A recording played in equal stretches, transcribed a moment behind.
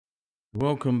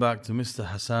Welcome back to Mr.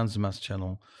 Hassan's Maths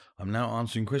channel. I'm now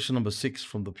answering question number 6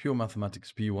 from the Pure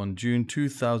Mathematics P1 June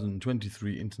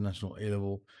 2023 International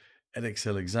A-Level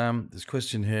Edexcel exam. This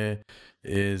question here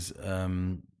is a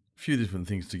few different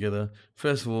things together.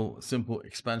 First of all, simple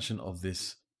expansion of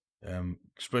this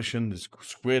expression, this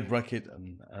squared bracket,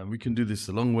 and we can do this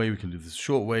the long way, we can do this the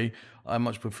short way. I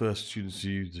much prefer students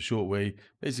to use the short way.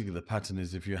 Basically, the pattern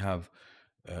is if you have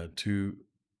two,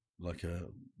 like a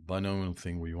binomial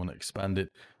thing where you want to expand it,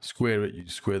 square it, you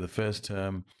square the first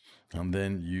term, and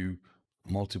then you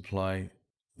multiply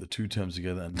the two terms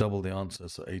together and double the answer,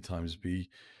 so a times b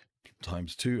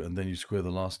times 2, and then you square the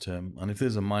last term, and if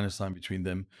there's a minus sign between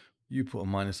them, you put a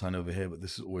minus sign over here, but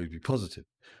this will always be positive.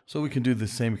 So we can do the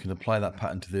same, we can apply that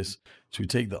pattern to this. So we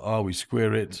take the r, we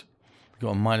square it, we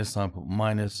got a minus sign, put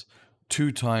minus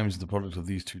 2 times the product of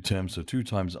these two terms, so 2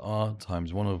 times r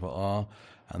times 1 over r,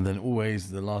 and then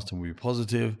always the last term will be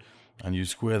positive, and you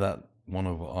square that 1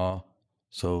 over r.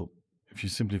 So if you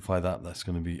simplify that, that's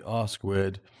going to be r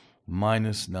squared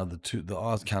minus, now the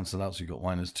r's cancel out, so you got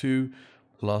minus 2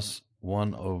 plus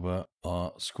 1 over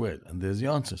r squared, and there's the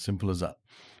answer. Simple as that.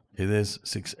 Okay, there's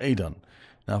 6a done.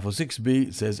 Now for 6b,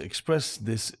 it says express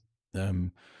this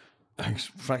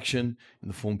fraction in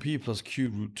the form p plus q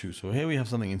root 2. So here we have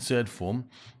something in surd form.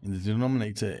 In the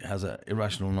denominator, it has an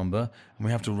irrational number, and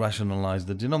we have to rationalize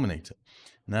the denominator.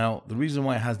 Now, the reason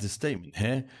why it has this statement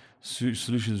here,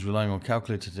 solutions relying on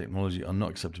calculator technology are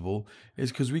not acceptable,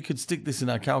 is because we could stick this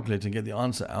in our calculator and get the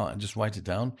answer out and just write it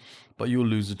down, but you'll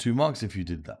lose the 2 marks if you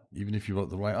did that, even if you wrote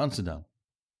the right answer down.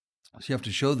 So you have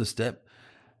to show the step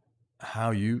how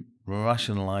you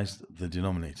rationalize the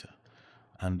denominator.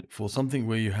 And for something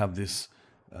where you have this,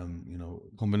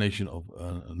 combination of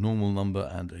a normal number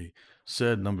and a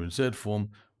surd number in surd form,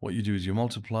 what you do is you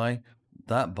multiply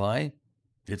that by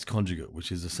its conjugate,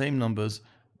 which is the same numbers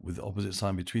with the opposite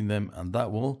sign between them, and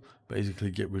that will basically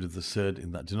get rid of the surd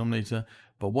in that denominator.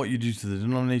 But what you do to the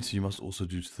denominator, you must also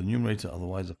do to the numerator,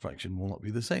 otherwise the fraction will not be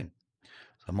the same.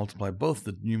 So I multiply both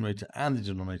the numerator and the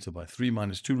denominator by 3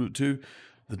 minus 2 root 2.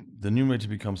 The numerator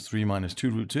becomes 3 minus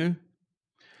 2 root 2.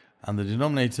 And the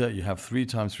denominator, you have 3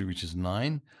 times 3, which is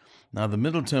 9. Now the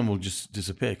middle term will just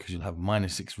disappear because you'll have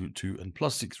minus 6 root 2 and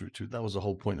plus 6 root 2. That was the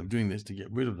whole point of doing this, to get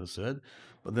rid of the surd.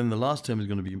 But then the last term is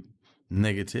going to be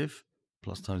negative,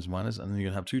 plus times minus, and then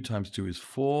you're going to have 2 times 2 is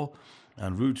 4,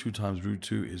 and root 2 times root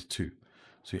 2 is 2.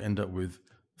 So you end up with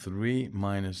 3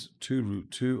 minus 2 root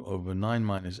 2 over 9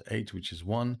 minus 8, which is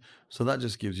 1. So that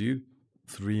just gives you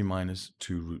 3 minus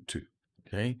 2 root 2.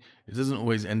 Okay? It doesn't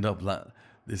always end up that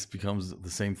this becomes the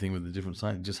same thing with a different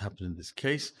sign. It just happened in this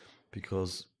case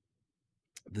because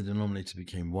the denominator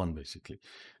became 1, basically.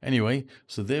 Anyway,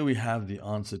 so there we have the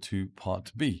answer to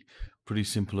part B. Pretty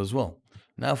simple as well.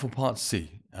 Now for part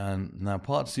C. And now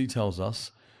part C tells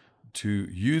us to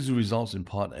use the results in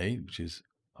part A, which is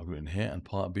I've written here, and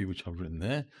part B, which I've written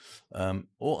there,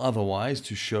 or otherwise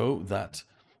to show that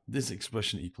this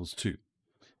expression equals 2.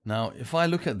 Now, if I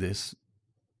look at this,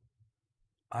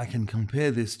 I can compare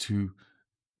this to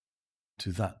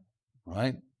that,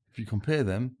 right? If you compare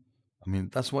them, I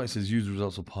mean, that's why it says use the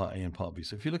results of part A and part B.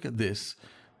 So if you look at this,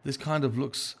 this kind of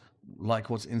looks like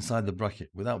what's inside the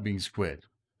bracket without being squared.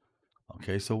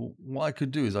 Okay, so what I could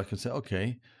do is I could say,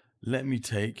 okay, let me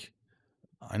take,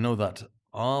 I know that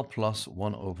r plus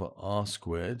 1 over r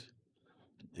squared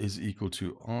is equal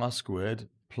to r squared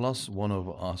plus 1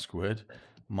 over r squared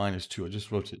minus 2. I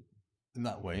just wrote it in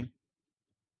that way.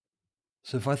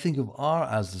 So if I think of r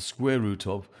as the square root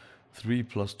of 3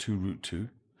 plus 2 root 2,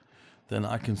 then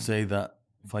I can say that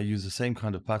if I use the same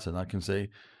kind of pattern, I can say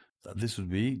that this would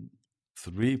be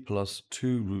 3 plus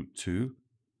 2 root 2,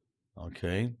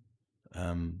 okay,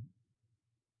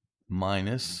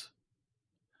 minus,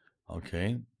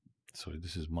 okay, sorry,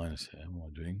 this is minus here. What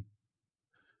am I doing?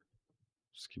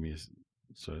 Just give me a,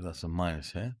 sorry, that's a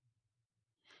minus here.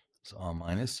 So r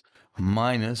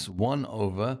minus 1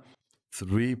 over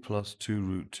 3 plus 2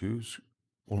 root 2,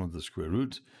 all of the square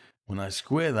root. When I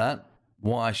square that,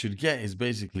 what I should get is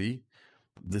basically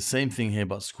the same thing here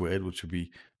but squared, which would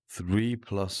be 3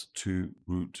 plus 2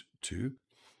 root 2.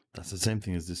 That's the same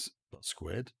thing as this but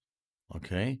squared,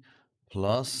 okay,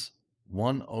 plus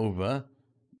 1 over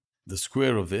the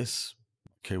square of this,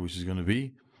 okay, which is going to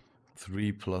be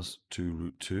 3 plus 2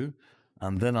 root 2,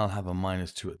 and then I'll have a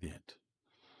minus 2 at the end.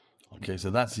 Okay, so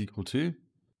that's equal to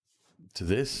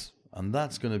this, and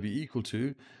that's going to be equal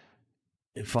to,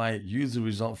 if I use the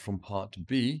result from part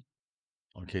B,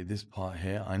 okay, this part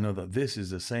here, I know that this is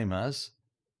the same as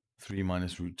 3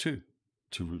 minus root 2,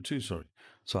 2 root 2, sorry.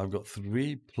 So I've got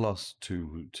 3 plus 2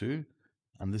 root 2,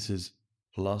 and this is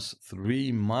plus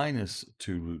 3 minus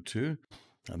 2 root 2,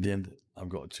 At the end, I've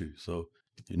got 2. So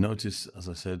you notice, as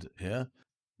I said here,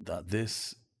 that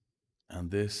this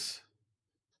and this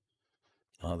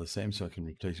are the same, so I can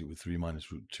replace it with 3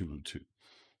 minus root 2.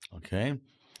 Okay,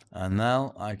 and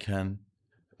now I can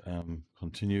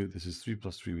continue. This is 3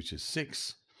 plus 3, which is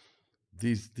 6.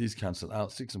 These cancel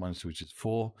out. 6 minus 2, which is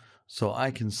 4. So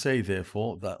I can say,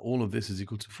 therefore, that all of this is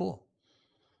equal to 4.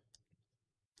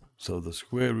 So the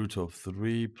square root of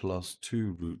 3 plus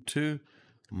 2 root 2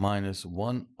 minus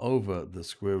 1 over the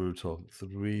square root of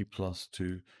 3 plus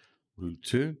 2 root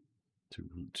 2,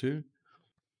 root 2,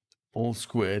 all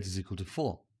squared is equal to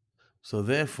 4. So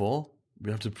therefore, we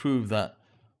have to prove that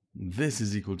this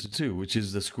is equal to 2, which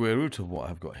is the square root of what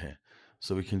I've got here.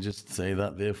 So we can just say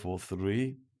that, therefore,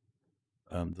 3,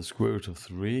 the square root of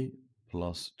 3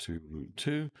 plus 2 root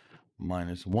 2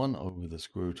 minus 1 over the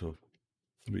square root of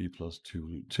 3 plus 2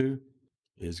 root 2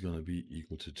 is going to be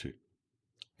equal to 2.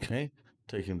 Okay,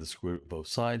 taking the square root of both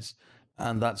sides,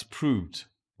 and that's proved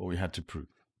what we had to prove.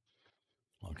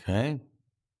 Okay,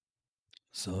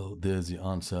 so there's the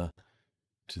answer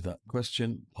to that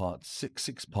question, part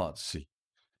 6, part C.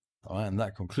 All right, and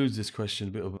that concludes this question.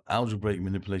 A bit of algebraic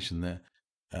manipulation there.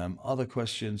 Other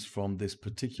questions from this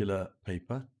particular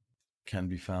paper can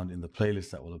be found in the playlist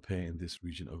that will appear in this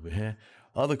region over here.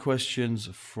 Other questions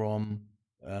from,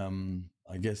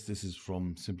 I guess this is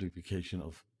from simplification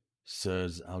of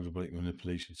Surds algebraic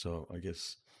manipulation. So I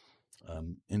guess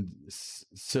in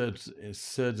Surds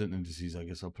and indices, I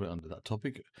guess I'll put it under that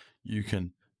topic. You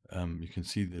can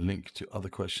see the link to other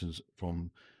questions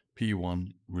from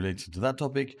P1 related to that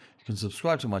topic. You can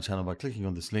subscribe to my channel by clicking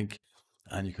on this link,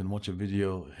 and you can watch a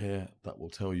video here that will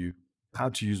tell you how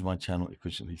to use my channel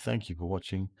efficiently. Thank you for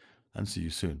watching, and see you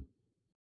soon.